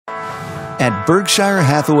At Berkshire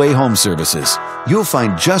Hathaway Home Services, you'll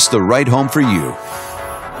find just the right home for you.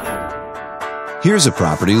 Here's a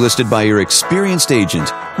property listed by your experienced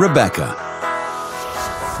agent, Rebecca.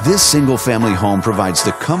 This single-family home provides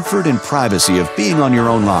the comfort and privacy of being on your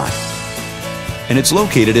own lot. And it's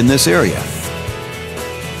located in this area.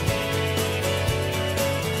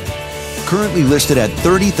 Currently listed at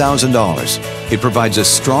 $30,000, it provides a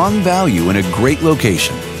strong value in a great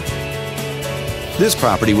location. This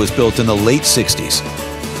property was built in the late 60s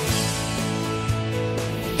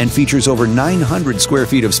and features over 900 square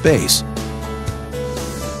feet of space,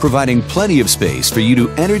 providing plenty of space for you to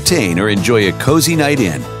entertain or enjoy a cozy night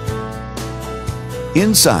in.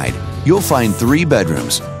 Inside, you'll find 3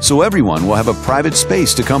 bedrooms, so everyone will have a private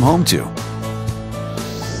space to come home to,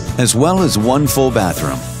 as well as 1 full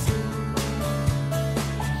bathroom.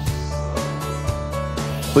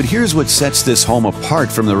 But here's what sets this home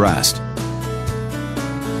apart from the rest.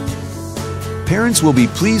 Parents will be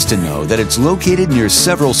pleased to know that it's located near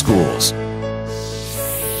several schools.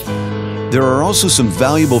 There are also some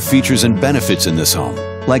valuable features and benefits in this home,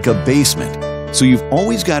 like a basement, so you've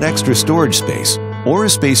always got extra storage space or a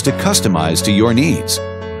space to customize to your needs.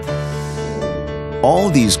 All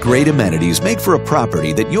these great amenities make for a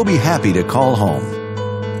property that you'll be happy to call home.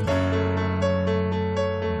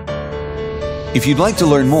 If you'd like to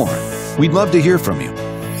learn more, we'd love to hear from you.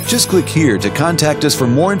 Just click here to contact us for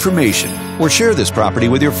more information or share this property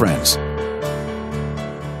with your friends.